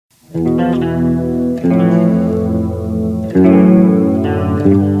So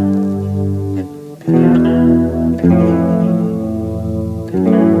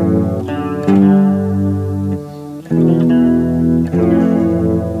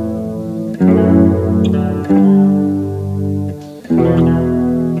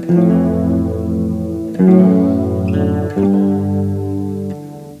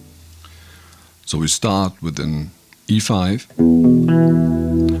we start with an E5.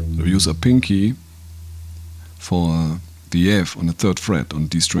 We use a pinky for the F on the 3rd fret on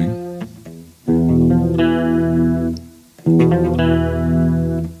D string.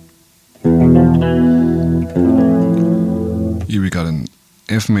 Here we got an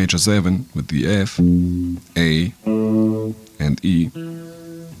F major 7 with the F, A, and E.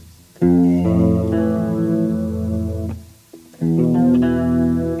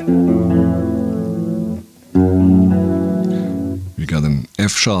 We got an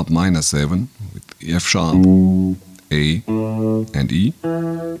F sharp minor 7 with the F sharp, A, and E.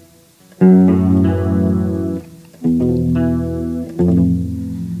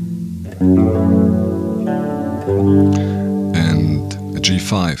 And a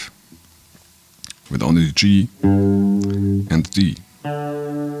G5 with only the G and the D.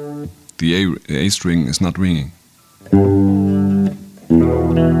 The A string is not ringing.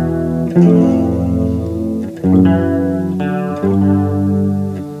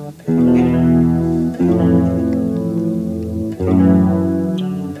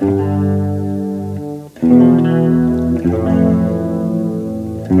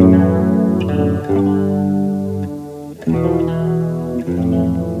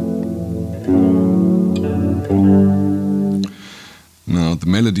 Now the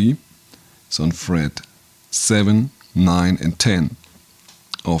melody is on fret 7, 9 and 10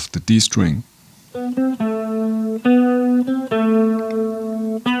 of the D string.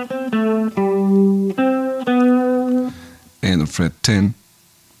 And on fret 10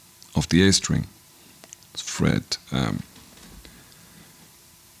 of the A string. It's fret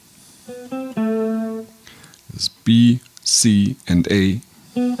it's B, C and A.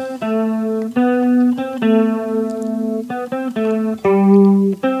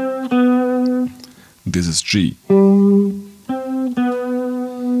 This is G.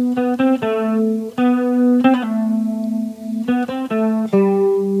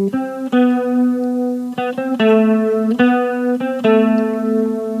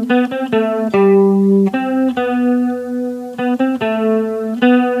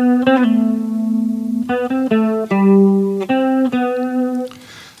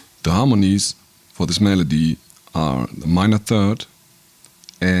 The harmonies for this melody are the minor 3rd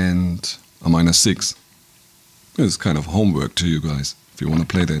and a minor 6. This is kind of homework to you guys, if you want to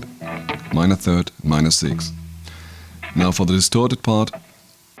play that. Minor 3rd, minor 6. Now for the distorted part.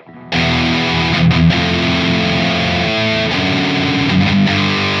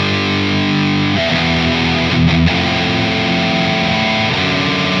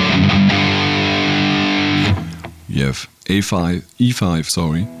 We have A5, E5,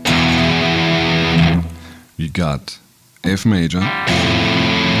 sorry. We got F major,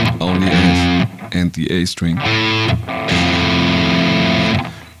 only F and the A string.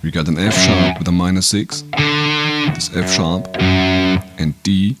 We got an F sharp with a minor 6, this F sharp, and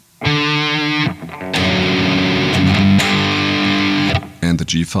D, and the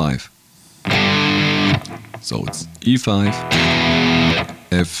G5. So it's E5,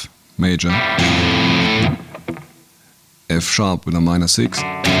 F major, F sharp with a minor 6,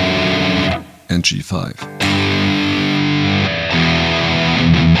 and G5.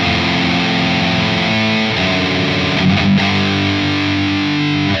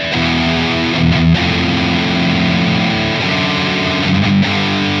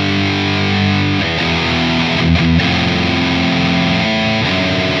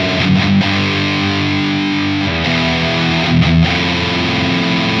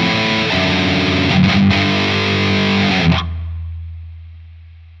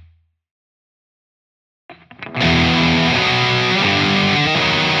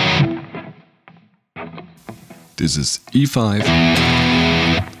 This is E5,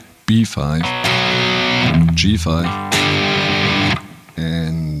 B5, G5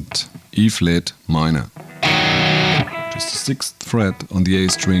 and E flat minor. Just the 6th fret on the A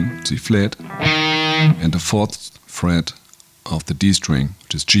string, C flat, and the 4th fret of the D string,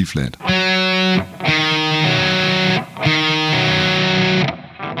 which is G flat.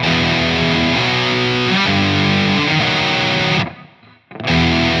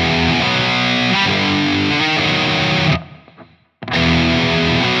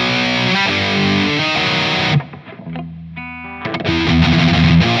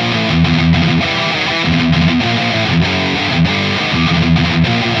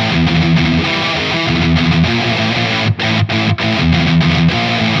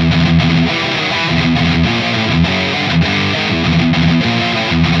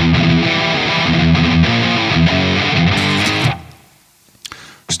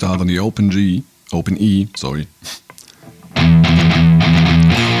 start on the open E, sorry.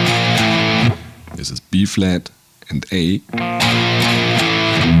 This is B flat and A.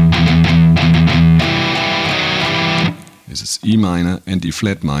 This is E minor and E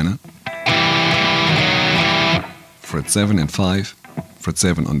flat minor. Fret 7 and 5. Fret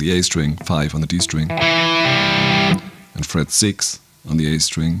 7 on the A string, 5 on the D string. And fret 6 on the A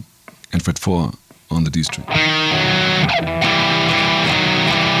string and fret 4 on the D string.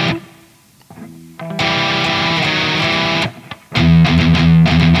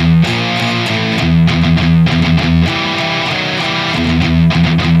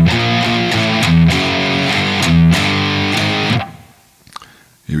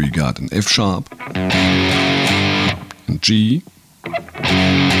 Here we got an F sharp and G,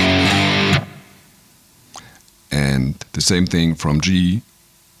 and the same thing from G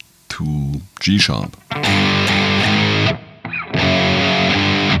to G sharp.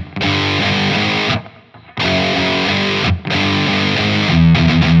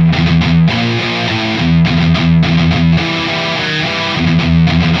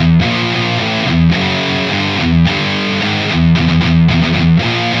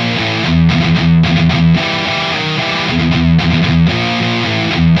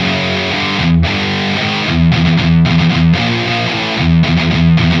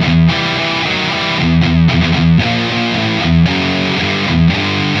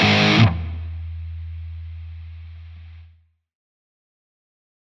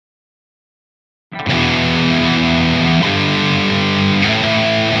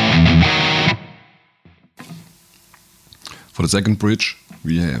 For the second bridge,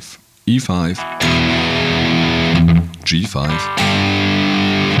 we have E5, G5,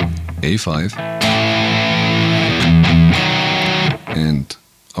 A5, and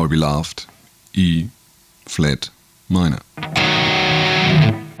our beloved E flat minor.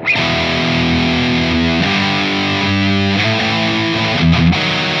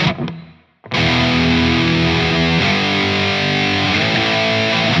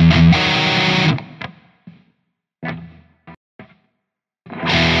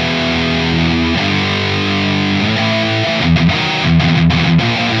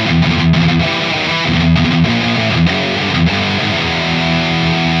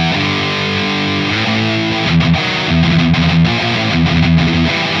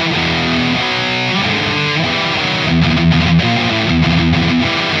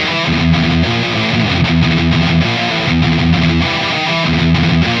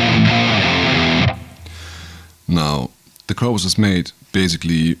 Now, the chorus is made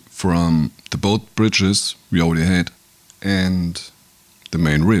basically from the both bridges we already had and the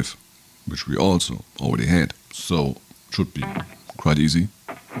main riff, which we also already had, so it should be quite easy.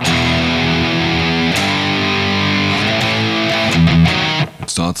 It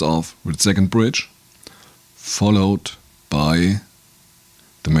starts off with the second bridge, followed by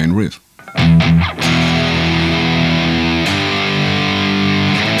the main riff.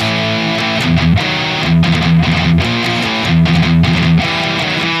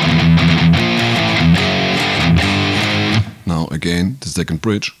 Now again, the second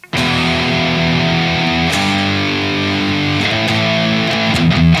bridge.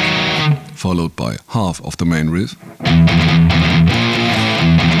 Followed by half of the main riff.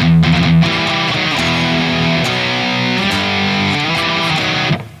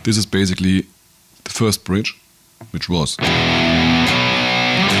 This is basically the first bridge, which was.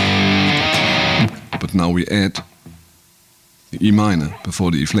 But now we add the E minor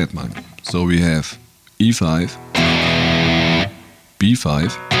before the E flat minor. So we have E5,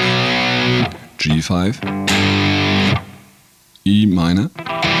 B5, G5, E minor,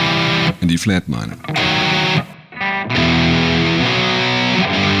 and E flat minor.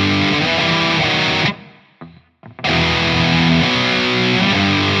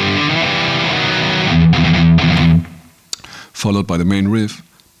 Followed by the main riff,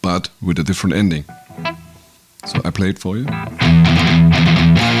 but with a different ending. So I play it for you.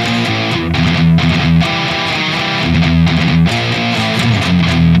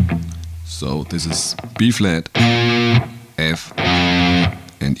 So this is B flat, F,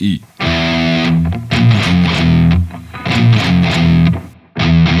 and E.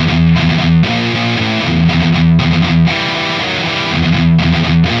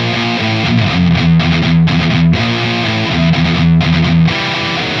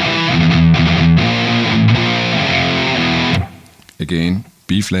 Again,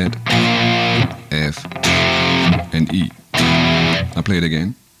 B flat, F, and E. I play it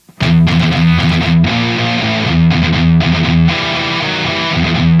again.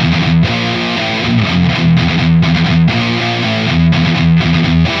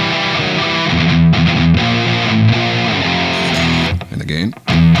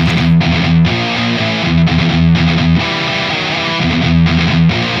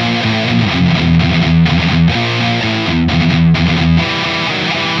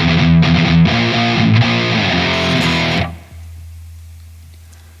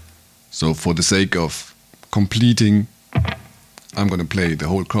 So for the sake of completing, I'm gonna play the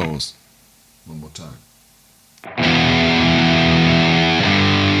whole chorus one more time.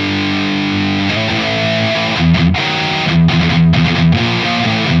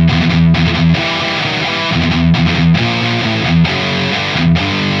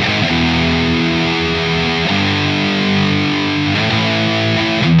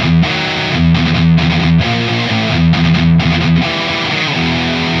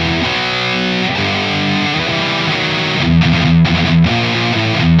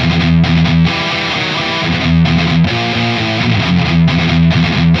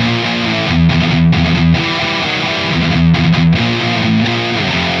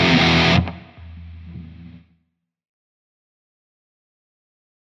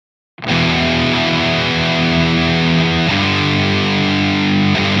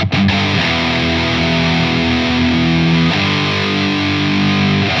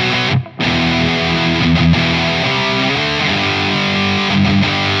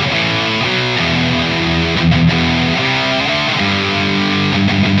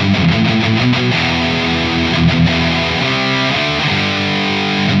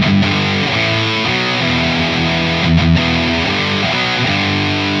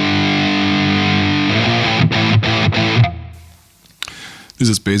 This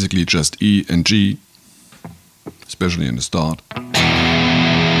is basically just E and G, especially in the start.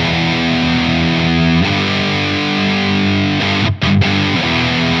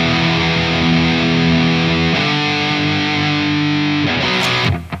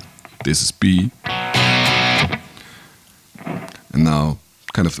 This is B. And now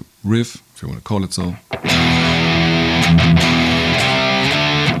kind of a riff, if you want to call it so.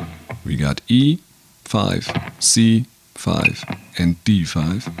 We got E5, C5 and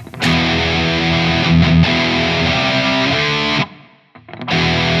D5.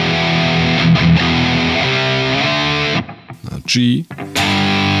 Now G,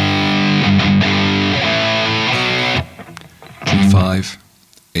 G5,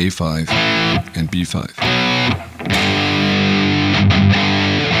 A5 and B5.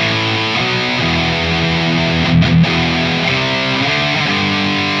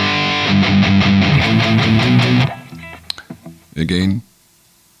 Again,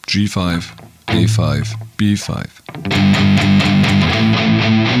 G5, A5, B5.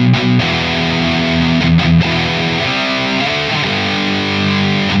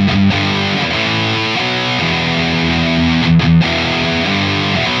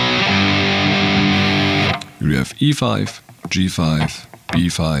 We have E5, G5,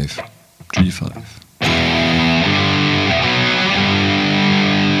 B5, G5.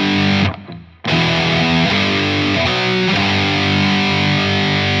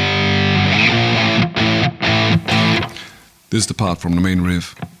 This is the part from the main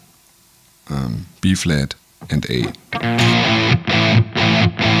riff, B flat and A.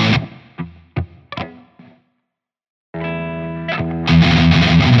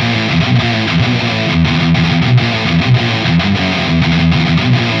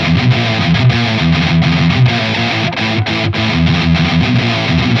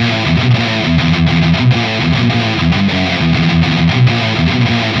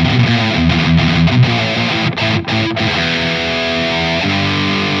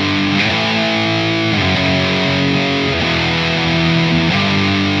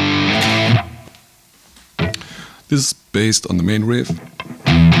 This is based on the main riff.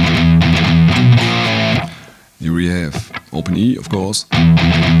 Here we have open E, of course,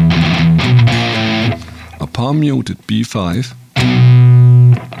 a palm muted B5.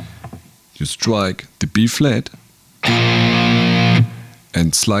 You strike the B flat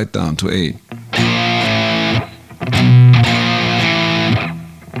and slide down to A.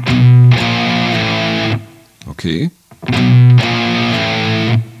 Okay.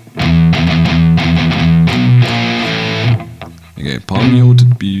 Again, palm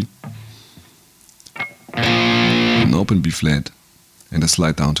muted B, an open B flat, and a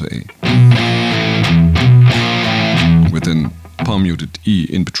slide down to A. With an palm muted E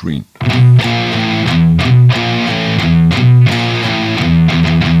in between.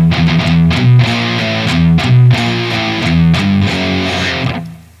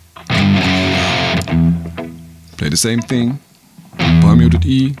 Play the same thing, palm muted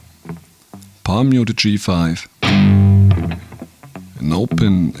E, palm muted G5, an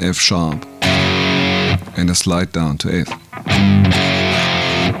open F sharp, and a slide down to F.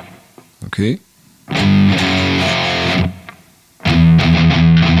 Okay?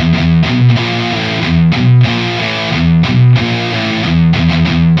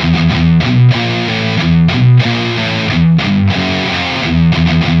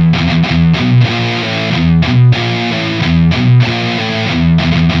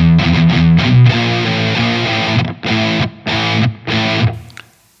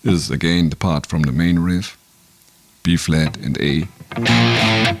 This is again the part from the main riff, B flat and A.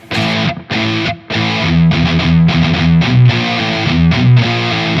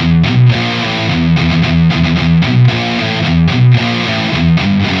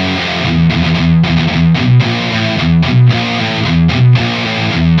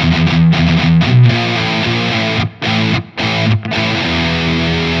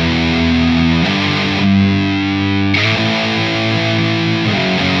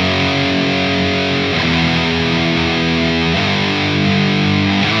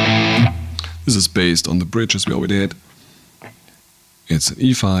 This is based on the bridges we already had. It's an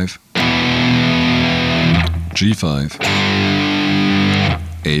E5, G5,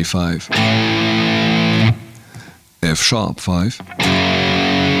 A5, F sharp 5,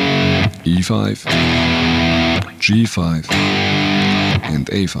 E5, G5 and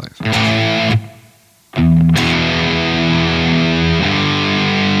A5.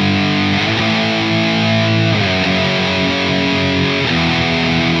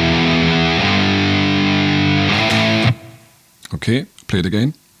 Okay, play it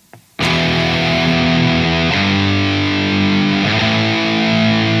again.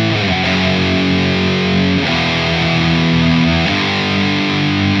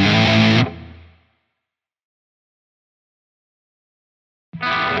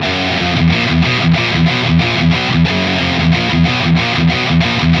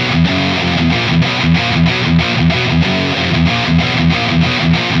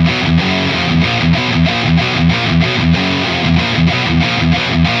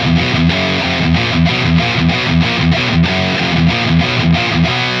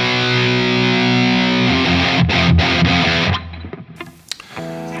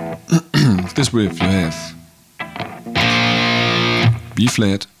 This riff you have B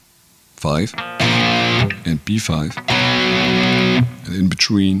flat 5 and B5, and in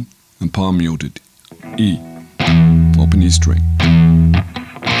between a palm muted E, open E string.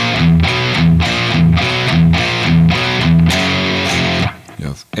 You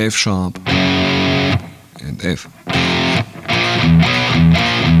have F sharp and F.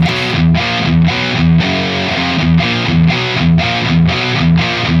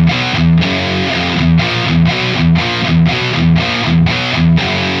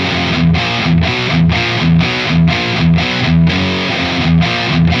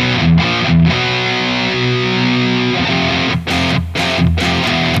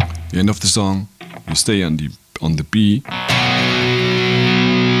 The end of the song, you stay on the B,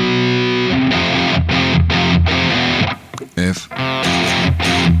 F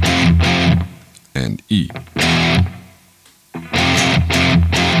and E.